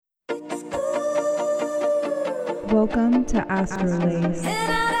Welcome to Astrolace,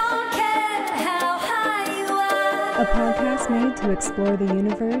 a podcast made to explore the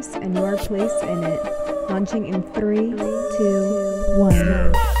universe and your place in it. Launching in 3, 2,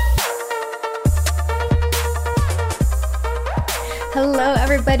 1. Hello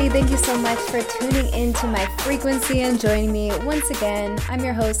everybody, thank you so much for tuning into my frequency and joining me once again. I'm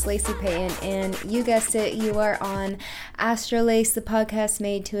your host Lacey Payton, and you guessed it, you are on Astrolace, the podcast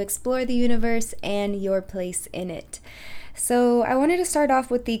made to explore the universe and your place in it. So I wanted to start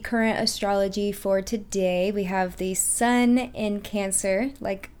off with the current astrology for today. We have the sun in Cancer,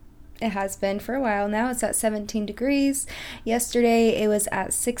 like it has been for a while now. It's at 17 degrees. Yesterday it was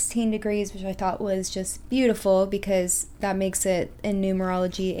at 16 degrees, which I thought was just beautiful because that makes it in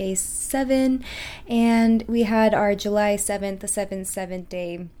numerology a 7. And we had our July 7th, the 7/7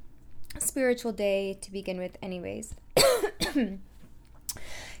 day, spiritual day to begin with anyways.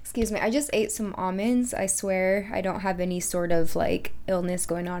 Excuse me, I just ate some almonds. I swear I don't have any sort of like illness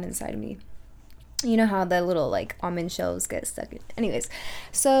going on inside of me. You know how the little like almond shells get stuck in. Anyways,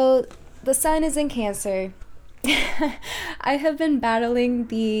 so the sun is in Cancer. I have been battling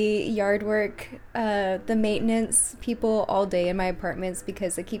the yard work, the maintenance people all day in my apartments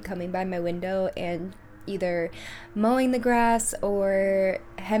because they keep coming by my window and either mowing the grass or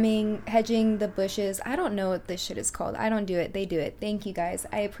hedging the bushes. I don't know what this shit is called. I don't do it. They do it. Thank you guys.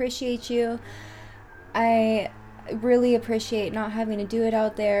 I appreciate you. I really appreciate not having to do it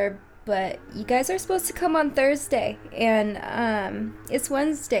out there. But you guys are supposed to come on Thursday, and it's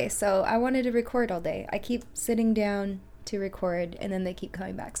Wednesday, so I wanted to record all day. I keep sitting down to record, and then they keep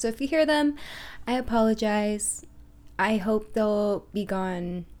coming back. So if you hear them, I apologize. I hope they'll be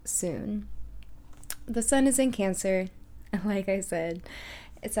gone soon. The sun is in Cancer, and like I said,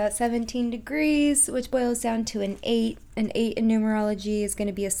 it's at 17 degrees, which boils down to an 8. An 8 in numerology is going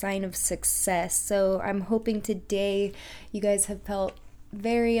to be a sign of success. So I'm hoping today you guys have felt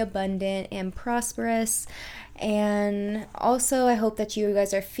very abundant and prosperous, and also I hope that you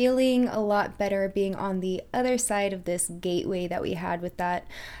guys are feeling a lot better being on the other side of this gateway that we had with that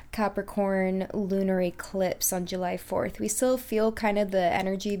Capricorn lunar eclipse on July 4th. We still feel kind of the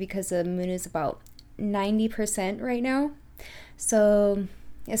energy because the moon is about 90% right now, so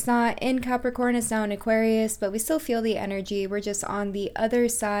it's not in Capricorn, it's now in Aquarius, but we still feel the energy. We're just on the other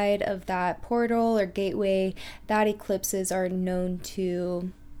side of that portal or gateway that eclipses are known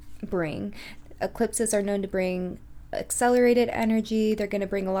to bring. Eclipses are known to bring accelerated energy. They're going to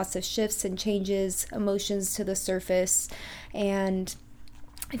bring lots of shifts and changes, emotions to the surface. And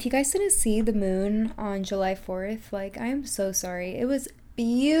if you guys didn't see the moon on July 4th, like, I'm so sorry. It was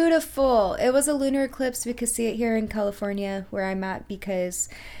beautiful. It was a lunar eclipse. We could see it here in California where I'm at because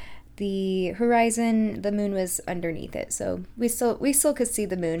the horizon, the moon was underneath it. So we still could see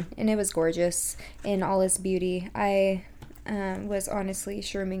the moon, and it was gorgeous in all its beauty. I was honestly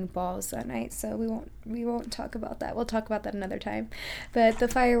shrooming balls that night, so we won't talk about that. We'll talk about that another time. But the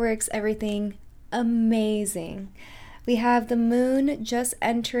fireworks, everything amazing. We have the moon just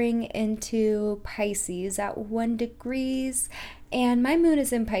entering into Pisces at 1 degrees, and my moon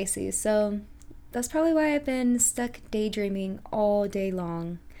is in Pisces, so that's probably why I've been stuck daydreaming all day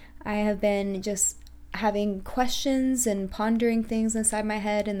long. I have been just having questions and pondering things inside my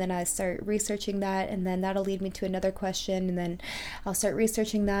head, and then I start researching that, and then that'll lead me to another question, and then I'll start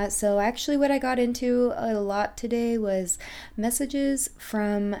researching that. So actually what I got into a lot today was messages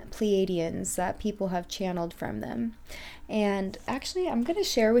from Pleiadians that people have channeled from them. And actually I'm going to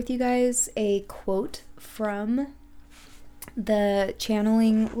share with you guys a quote from the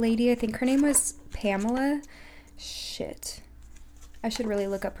channeling lady. I think her name was Pamela. Shit, I should really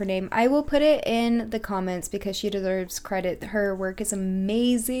look up her name. I will put it in the comments because she deserves credit. Her work is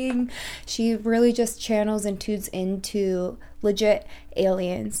amazing. She really just channels and tunes into legit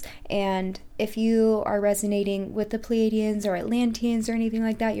aliens. And if you are resonating with the Pleiadians or Atlanteans or anything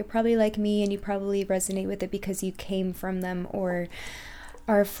like that, you're probably like me and you probably resonate with it because you came from them or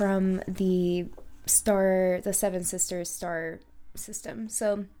are from the Seven Sisters star system.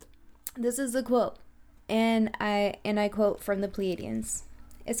 So this is the quote. And I quote from the Pleiadians.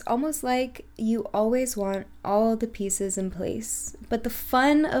 It's almost like you always want all the pieces in place. But the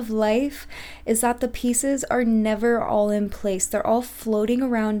fun of life is that the pieces are never all in place. They're all floating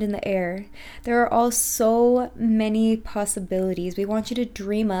around in the air. There are all so many possibilities. We want you to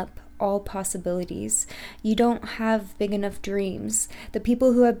dream up all possibilities. You don't have big enough dreams. The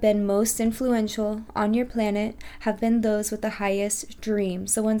people who have been most influential on your planet have been those with the highest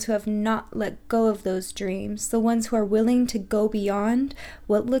dreams, the ones who have not let go of those dreams, the ones who are willing to go beyond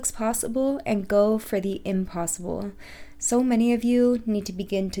what looks possible and go for the impossible. So many of you need to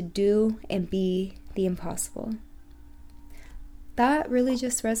begin to do and be the impossible. That really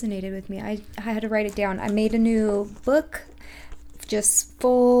just resonated with me. I had to write it down. I made a new book just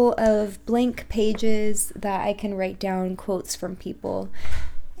full of blank pages that I can write down quotes from people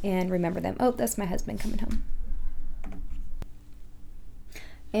and remember them. Oh, that's my husband coming home.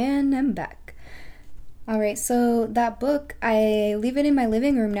 And I'm back. All right, so that book, I leave it in my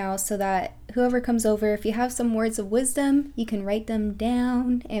living room now so that whoever comes over, if you have some words of wisdom, you can write them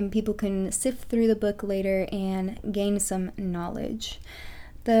down and people can sift through the book later and gain some knowledge.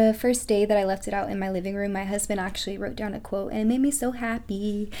 The first day that I left it out in my living room, my husband actually wrote down a quote and it made me so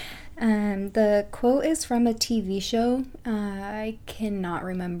happy. The quote is from a TV show. I cannot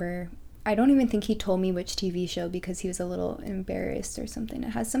remember. I don't even think he told me which TV show because he was a little embarrassed or something.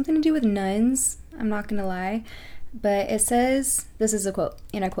 It has something to do with nuns, I'm not gonna lie. But it says, this is a quote,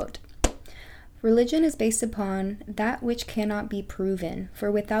 and I quote, "Religion is based upon that which cannot be proven, for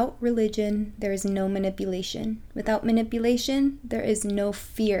without religion there is no manipulation. Without manipulation there is no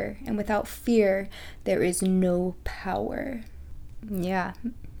fear, and without fear there is no power." Yeah,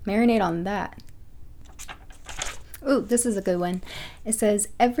 marinate on that. Oh, this is a good one. It says,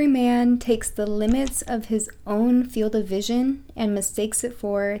 "Every man takes the limits of his own field of vision and mistakes it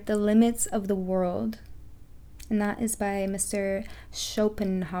for the limits of the world." And that is by Mr.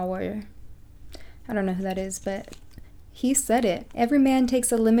 Schopenhauer. I don't know who that is, but he said it. Every man takes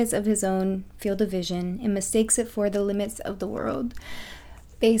the limits of his own field of vision and mistakes it for the limits of the world.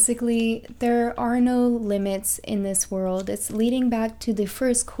 Basically, there are no limits in this world. It's leading back to the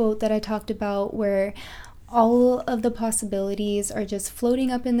first quote that I talked about, where all of the possibilities are just floating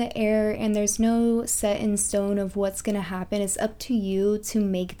up in the air and there's no set in stone of what's going to happen. It's up to you to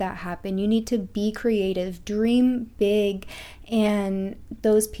make that happen. You need to be creative, dream big, and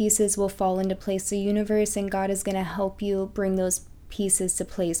those pieces will fall into place. The universe and God is going to help you bring those pieces to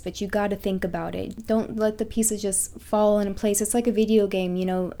place, but you got to think about it. Don't let the pieces just fall into place. It's like a video game, you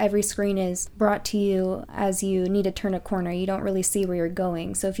know, every screen is brought to you as you need to turn a corner. You don't really see where you're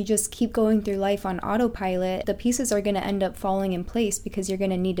going. So if you just keep going through life on autopilot, the pieces are going to end up falling in place because you're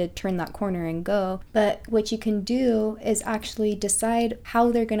going to need to turn that corner and go. But what you can do is actually decide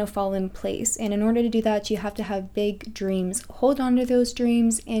how they're going to fall in place. And in order to do that, you have to have big dreams. Hold on to those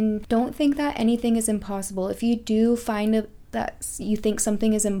dreams and don't think that anything is impossible. If you do find that you think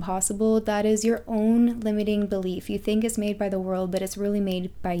something is impossible, that is your own limiting belief. You think it's made by the world, but it's really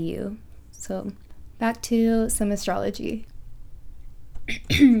made by you. So back to some astrology.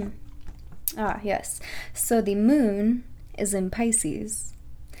 Yes. So the moon is in Pisces.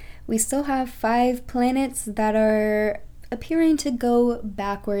 We still have 5 planets that are appearing to go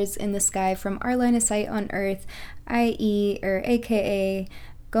backwards in the sky from our line of sight on Earth, i.e. or aka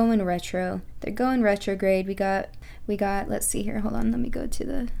going retro. They're going retrograde. We got, let's see here, hold on, let me go to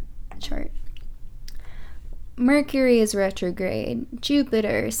the chart. Mercury is retrograde,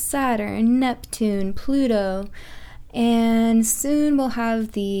 Jupiter, Saturn, Neptune, Pluto, and soon we'll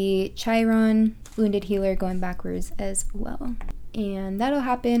have the Chiron Wounded Healer going backwards as well. And that'll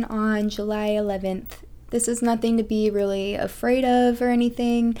happen on July 11th. This is nothing to be really afraid of or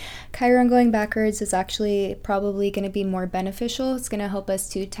anything. Chiron going backwards is actually probably going to be more beneficial. It's going to help us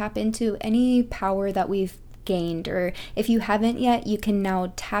to tap into any power that we've gained, or if you haven't yet, you can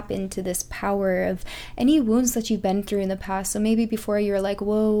now tap into this power of any wounds that you've been through in the past. So maybe before you're like,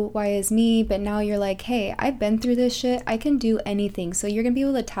 whoa, why is me? But now you're like, hey, I've been through this shit. I can do anything. So you're gonna be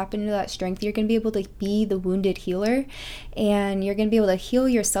able to tap into that strength. You're gonna be able to be the wounded healer, and you're gonna be able to heal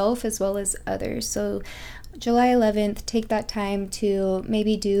yourself as well as others. So July 11th, take that time to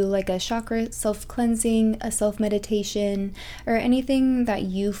maybe do like a chakra self-cleansing, a self-meditation, or anything that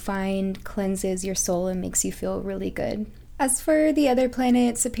you find cleanses your soul and makes you feel really good. As for the other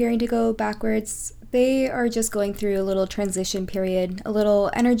planets appearing to go backwards, they are just going through a little transition period, a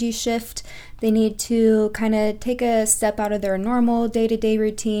little energy shift. They need to kind of take a step out of their normal day-to-day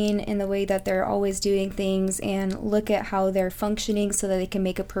routine in the way that they're always doing things and look at how they're functioning so that they can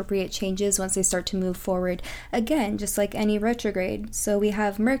make appropriate changes once they start to move forward. Again, just like any retrograde. So we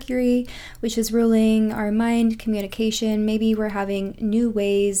have Mercury, which is ruling our mind, communication. Maybe we're having new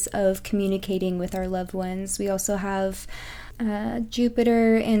ways of communicating with our loved ones. We also have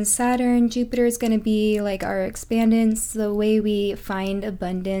Jupiter and Saturn. Jupiter is going to be like our expandance, the way we find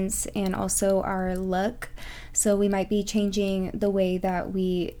abundance, and also our luck. So we might be changing the way that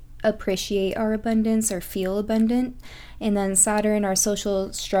we appreciate our abundance or feel abundant. And then Saturn, our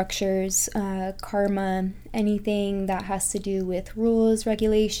social structures, karma, anything that has to do with rules,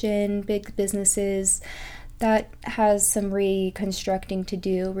 regulation, big businesses. That has some reconstructing to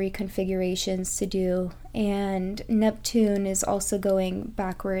do, reconfigurations to do, and Neptune is also going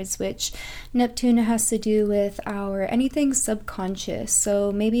backwards, which Neptune has to do with our anything subconscious.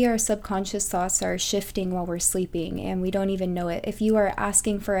 So maybe our subconscious thoughts are shifting while we're sleeping and we don't even know it. If you are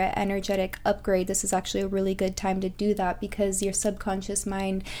asking for an energetic upgrade, this is actually a really good time to do that, because your subconscious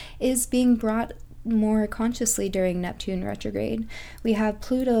mind is being brought more consciously during Neptune retrograde. We have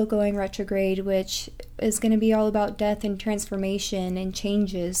Pluto going retrograde, which is going to be all about death and transformation and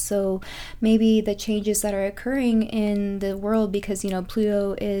changes. So maybe the changes that are occurring in the world, because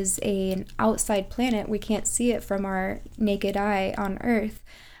Pluto is an outside planet, we can't see it from our naked eye on Earth.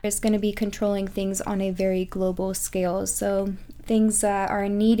 It's going to be controlling things on a very global scale. So things that are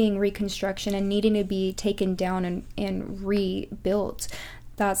needing reconstruction and needing to be taken down and rebuilt,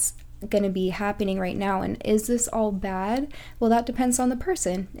 that's going to be happening right now. And is this all bad? Well, that depends on the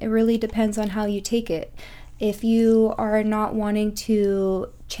person. It really depends on how you take it. If you are not wanting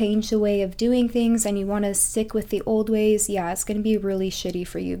to change the way of doing things and you want to stick with the old ways, yeah, it's going to be really shitty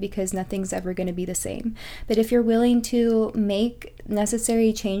for you, because nothing's ever going to be the same. But if you're willing to make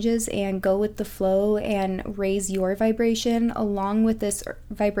necessary changes and go with the flow and raise your vibration along with this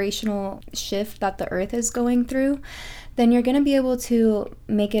vibrational shift that the earth is going through, then you're going to be able to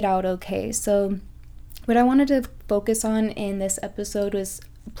make it out okay. So what I wanted to focus on in this episode was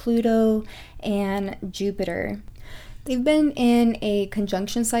Pluto and Jupiter. They've been in a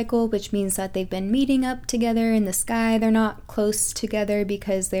conjunction cycle, which means that they've been meeting up together in the sky. They're not close together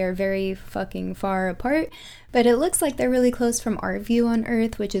because they're very fucking far apart, but it looks like they're really close from our view on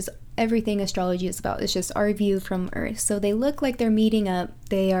Earth, which is everything astrology is about. It's just our view from Earth. So they look like they're meeting up.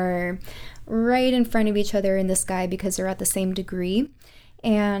 They are right in front of each other in the sky because they're at the same degree.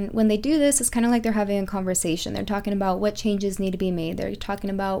 And when they do this, it's kind of like they're having a conversation. They're talking about what changes need to be made. They're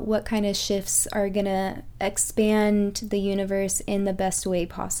talking about what kind of shifts are going to expand the universe in the best way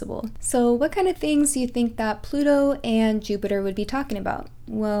possible. So what kind of things do you think that Pluto and Jupiter would be talking about?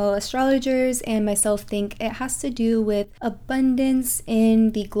 Well, astrologers and myself think it has to do with abundance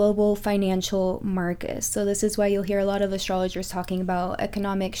in the global financial markets. So this is why you'll hear a lot of astrologers talking about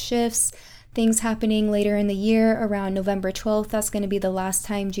economic shifts, things happening later in the year around November 12th. That's going to be the last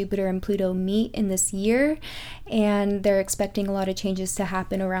time Jupiter and Pluto meet in this year, and they're expecting a lot of changes to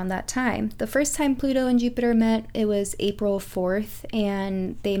happen around that time. The first time Pluto and Jupiter met, it was April 4th,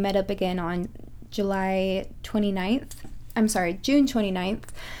 and they met up again on June 29th,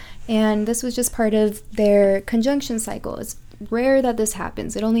 and this was just part of their conjunction cycle. It's rare that this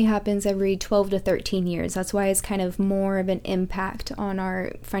happens. It only happens every 12 to 13 years. That's why it's kind of more of an impact on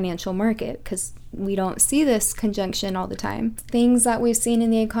our financial market, because we don't see this conjunction all the time. Things that we've seen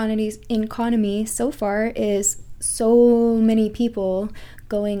in the economy so far is so many people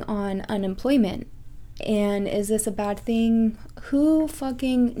going on unemployment. And is this a bad thing? Who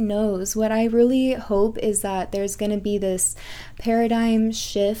fucking knows? What I really hope is that there's going to be this paradigm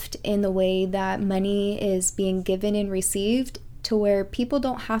shift in the way that money is being given and received, to where people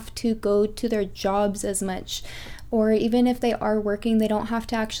don't have to go to their jobs as much. Or even if they are working, they don't have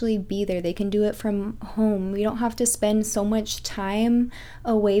to actually be there. They can do it from home. We don't have to spend so much time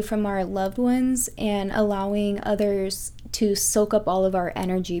away from our loved ones and allowing others to soak up all of our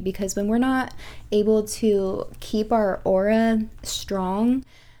energy. Because when we're not able to keep our aura strong,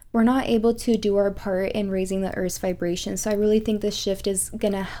 we're not able to do our part in raising the Earth's vibration. So I really think this shift is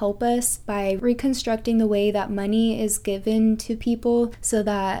going to help us by reconstructing the way that money is given to people, so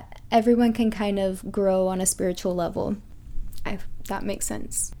that everyone can kind of grow on a spiritual level. If that makes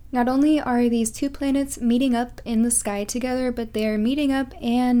sense. Not only are these two planets meeting up in the sky together, but they're meeting up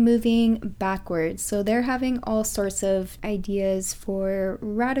and moving backwards. So they're having all sorts of ideas for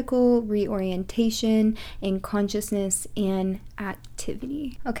radical reorientation in consciousness and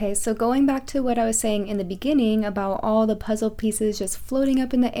activity. Okay, so going back to what I was saying in the beginning about all the puzzle pieces just floating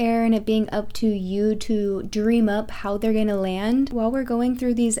up in the air and it being up to you to dream up how they're going to land. While we're going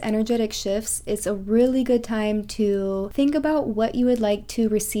through these energetic shifts, it's a really good time to think about what you would like to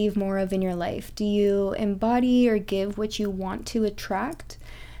receive more of in your life. Do you embody or give what you want to attract?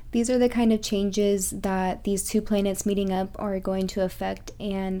 These are the kind of changes that these two planets meeting up are going to affect,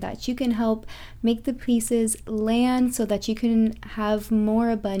 and that you can help make the pieces land so that you can have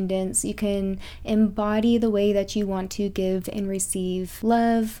more abundance. You can embody the way that you want to give and receive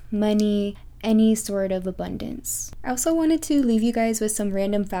love, money, any sort of abundance. I also wanted to leave you guys with some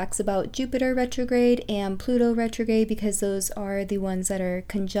random facts about Jupiter retrograde and Pluto retrograde, because those are the ones that are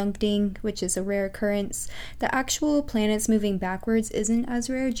conjuncting, which is a rare occurrence. The actual planets moving backwards isn't as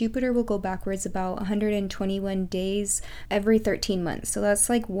rare. Jupiter will go backwards about 121 days every 13 months. So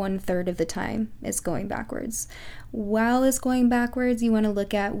that's like 1/3 of the time it's going backwards. While it's going backwards, you want to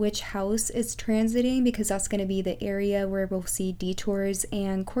look at which house it's transiting, because that's going to be the area where we'll see detours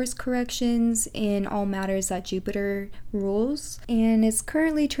and course corrections in all matters that Jupiter rules. And it's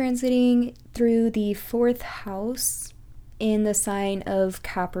currently transiting through the 4th house in the sign of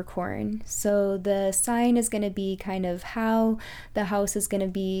Capricorn. So the sign is going to be kind of how the house is going to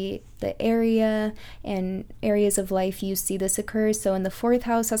be the area and areas of life you see this occur. So in the 4th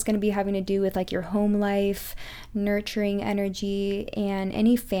house, that's going to be having to do with like your home life, nurturing energy, and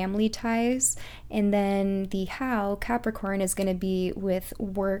any family ties. And then the how, Capricorn, is going to be with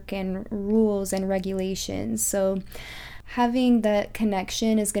work and rules and regulations. So having that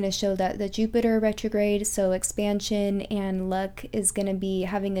connection is going to show that the Jupiter retrograde, so expansion and luck, is going to be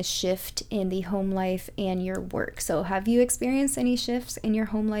having a shift in the home life and your work. So have you experienced any shifts in your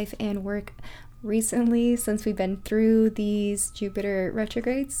home life and work recently since we've been through these Jupiter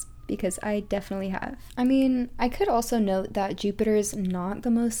retrogrades? Because I definitely have. I mean, I could also note that Jupiter is not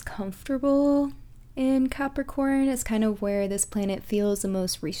the most comfortable in Capricorn. It's kind of where this planet feels the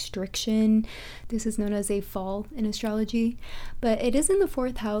most restriction. This is known as a fall in astrology, but it is in the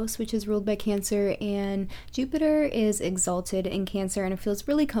 4th house, which is ruled by Cancer, and Jupiter is exalted in Cancer, and it feels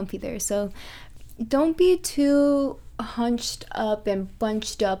really comfy there. So don't be too hunched up and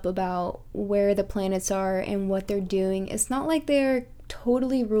bunched up about where the planets are and what they're doing. It's not like they're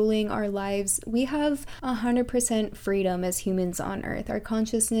totally ruling our lives. We have 100% freedom as humans on Earth. Our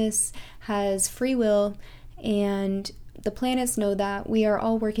consciousness has free will, and the planets know that. We are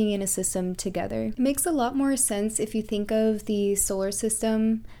all working in a system together. It makes a lot more sense if you think of the solar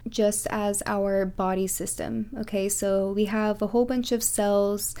system just as our body system. Okay, so we have a whole bunch of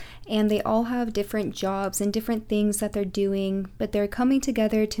cells, and they all have different jobs and different things that they're doing, but they're coming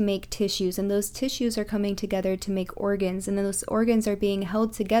together to make tissues, and those tissues are coming together to make organs, and then those organs are being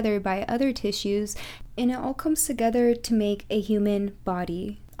held together by other tissues, and it all comes together to make a human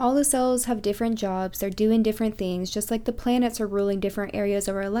body. All the cells have different jobs, they're doing different things, just like the planets are ruling different areas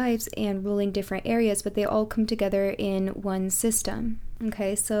of our lives and ruling different areas, but they all come together in one system.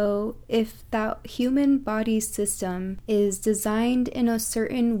 Okay, so if that human body system is designed in a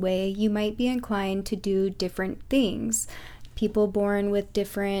certain way, you might be inclined to do different things. People born with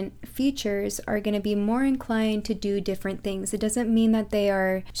different features are going to be more inclined to do different things. It doesn't mean that they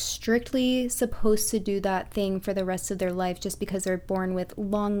are strictly supposed to do that thing for the rest of their life just because they're born with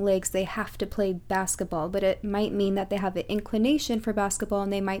long legs. They have to play basketball, but it might mean that they have an inclination for basketball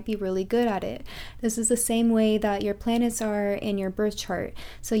and they might be really good at it. This is the same way that your planets are in your birth chart.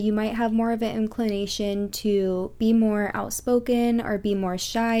 So you might have more of an inclination to be more outspoken or be more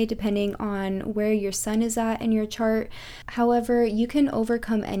shy depending on where your sun is at in your chart. However, you can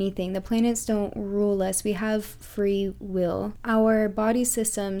overcome anything. The planets don't rule us. We have free will. Our body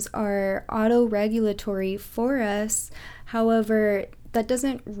systems are auto-regulatory for us. However, that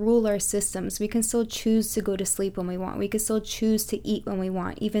doesn't rule our systems. We can still choose to go to sleep when we want. We can still choose to eat when we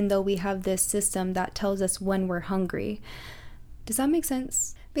want, even though we have this system that tells us when we're hungry. Does that make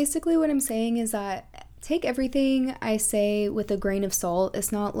sense? Basically, what I'm saying is that take everything I say with a grain of salt.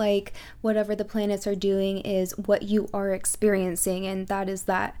 It's not like whatever the planets are doing is what you are experiencing, and that is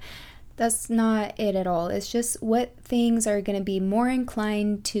that. That's not it at all. It's just what things are going to be more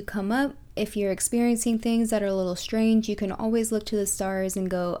inclined to come up. If you're experiencing things that are a little strange, you can always look to the stars and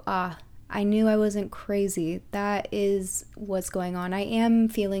go, I knew I wasn't crazy. That is what's going on. I am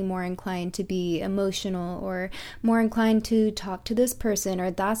feeling more inclined to be emotional or more inclined to talk to this person, or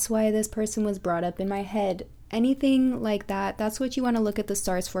that's why this person was brought up in my head. Anything like that, that's what you want to look at the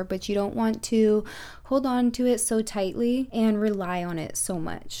stars for, but you don't want to hold on to it so tightly and rely on it so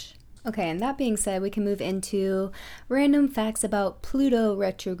much. Okay, and that being said, we can move into random facts about Pluto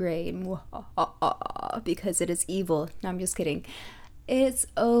retrograde, because it is evil. No, I'm just kidding. It's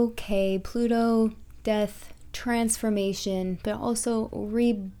okay. Pluto, death, transformation, but also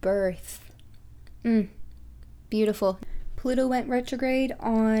rebirth. Beautiful. Pluto went retrograde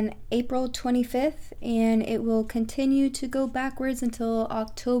on April 25th, and it will continue to go backwards until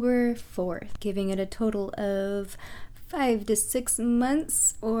October 4th, giving it a total of 5 to 6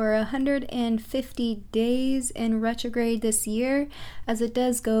 months or 150 days in retrograde this year, as it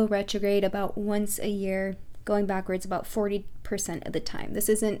does go retrograde about once a year, going backwards about 40% of the time. This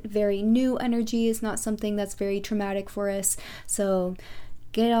isn't very new energy. It's not something that's very traumatic for us. So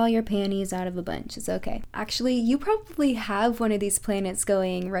Get all your panties out of a bunch. It's okay. Actually, you probably have one of these planets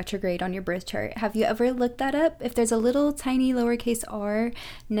going retrograde on your birth chart. Have you ever looked that up? If there's a little tiny lowercase r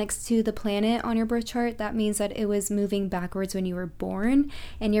next to the planet on your birth chart, that means that it was moving backwards when you were born,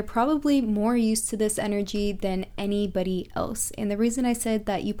 and you're probably more used to this energy than anybody else. And the reason I said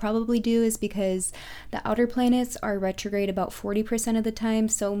that you probably do is because the outer planets are retrograde about 40% of the time,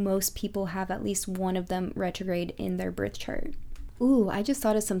 so most people have at least one of them retrograde in their birth chart. Ooh, I just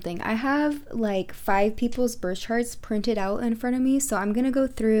thought of something. I have like 5 people's birth charts printed out in front of me, so I'm gonna go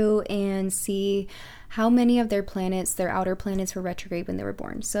through and see how many of their planets, their outer planets, were retrograde when they were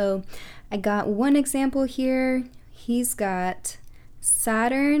born. So I got one example here. He's got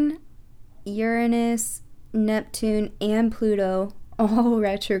Saturn, Uranus, Neptune, and Pluto all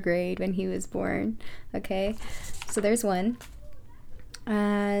retrograde when he was born. Okay, so there's one.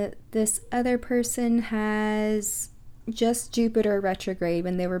 This other person has just Jupiter retrograde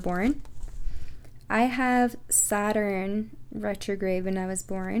when they were born. I have Saturn retrograde when I was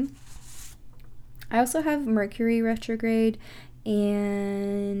born. I also have Mercury retrograde,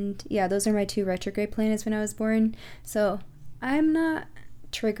 and yeah, those are my 2 retrograde planets when I was born. So I'm not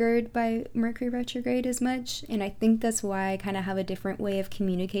triggered by Mercury retrograde as much, and I think that's why I kind of have a different way of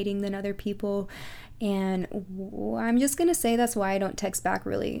communicating than other people. And I'm just gonna say that's why I don't text back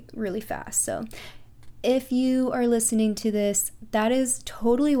really fast. So if you are listening to this, that is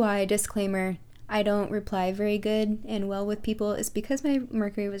totally why. Disclaimer, I don't reply very good and well with people. It's because my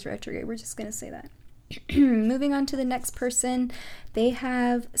Mercury was retrograde. We're just gonna say that. Moving on to the next person, they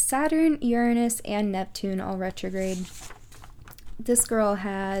have Saturn, Uranus, and Neptune all retrograde. This girl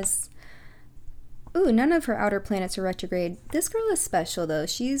has, none of her outer planets are retrograde. This girl is special though.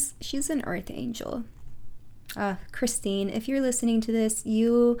 She's an earth angel. Christine, if you're listening to this,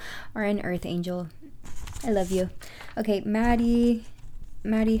 you are an earth angel. I love you. Okay, Maddie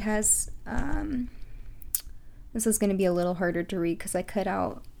has, this is going to be a little harder to read because I cut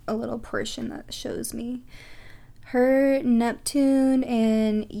out a little portion that shows me. Her Neptune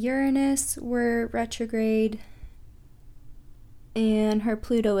and Uranus were retrograde, and her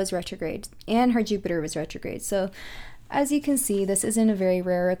Pluto was retrograde, and her Jupiter was retrograde. So as you can see, this isn't a very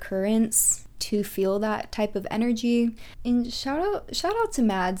rare occurrence to feel that type of energy. And shout out to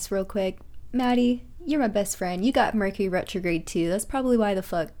Mads real quick. Maddie, you're my best friend. You got Mercury retrograde too. That's probably why the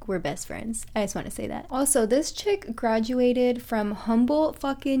fuck we're best friends. I just want to say that. Also, this chick graduated from Humboldt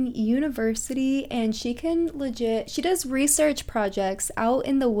fucking University, and she does research projects out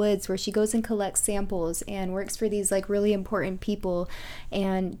in the woods where she goes and collects samples and works for these like really important people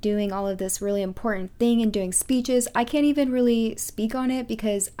and doing all of this really important thing and doing speeches. I can't even really speak on it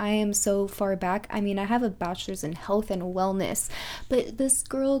because I am so far back. I mean, I have a bachelor's in health and wellness, but this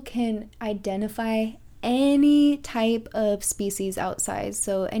girl can identify any type of species outside.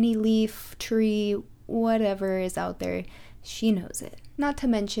 So any leaf, tree, whatever is out there, she knows it. Not to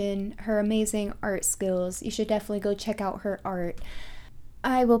mention her amazing art skills. You should definitely go check out her art.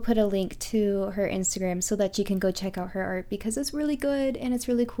 I will put a link to her Instagram so that you can go check out her art because it's really good and it's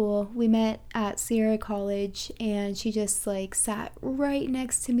really cool. We met at Sierra College and she just like sat right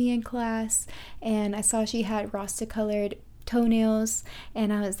next to me in class, and I saw she had Rasta colored toenails,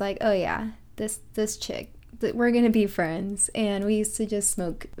 and I was like, oh yeah, this chick, we're gonna be friends. And we used to just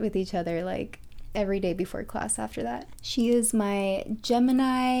smoke with each other like every day before class after that. She is my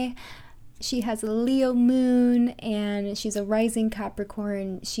Gemini. She has a Leo moon and she's a rising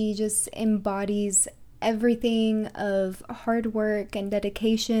Capricorn. She just embodies everything of hard work and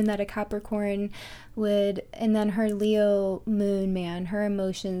dedication that a Capricorn would. And then her Leo moon, man, her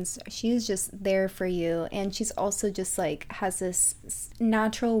emotions, she's just there for you. And she's also just like has this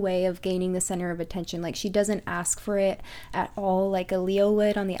natural way of gaining the center of attention. Like she doesn't ask for it at all like a Leo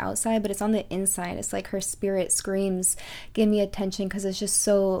would on the outside, but it's on the inside. It's like her spirit screams, give me attention, because it's just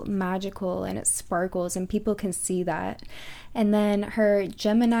so magical and it sparkles and people can see that. And then her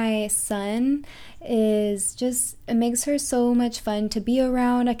Gemini sun is just, it makes her so much fun to be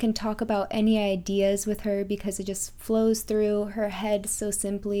around. I can talk about any ideas with her because it just flows through her head so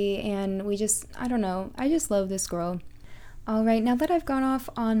simply. And we just, I don't know, I just love this girl. All right, now that I've gone off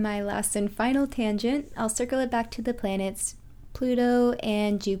on my last and final tangent, I'll circle it back to the planets, Pluto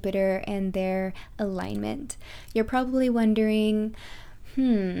and Jupiter and their alignment. You're probably wondering,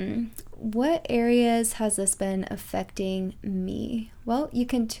 what areas has this been affecting me? Well, you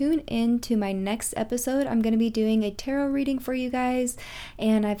can tune in to my next episode. I'm going to be doing a tarot reading for you guys,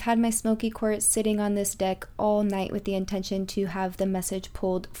 and I've had my smoky quartz sitting on this deck all night with the intention to have the message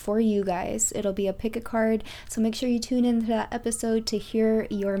pulled for you guys. It'll be a pick a card, so make sure you tune into that episode to hear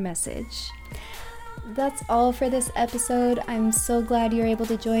your message. that's all for this episode. I'm so glad you're able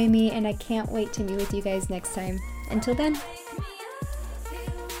to join me, and I can't wait to meet with you guys next time. Until then.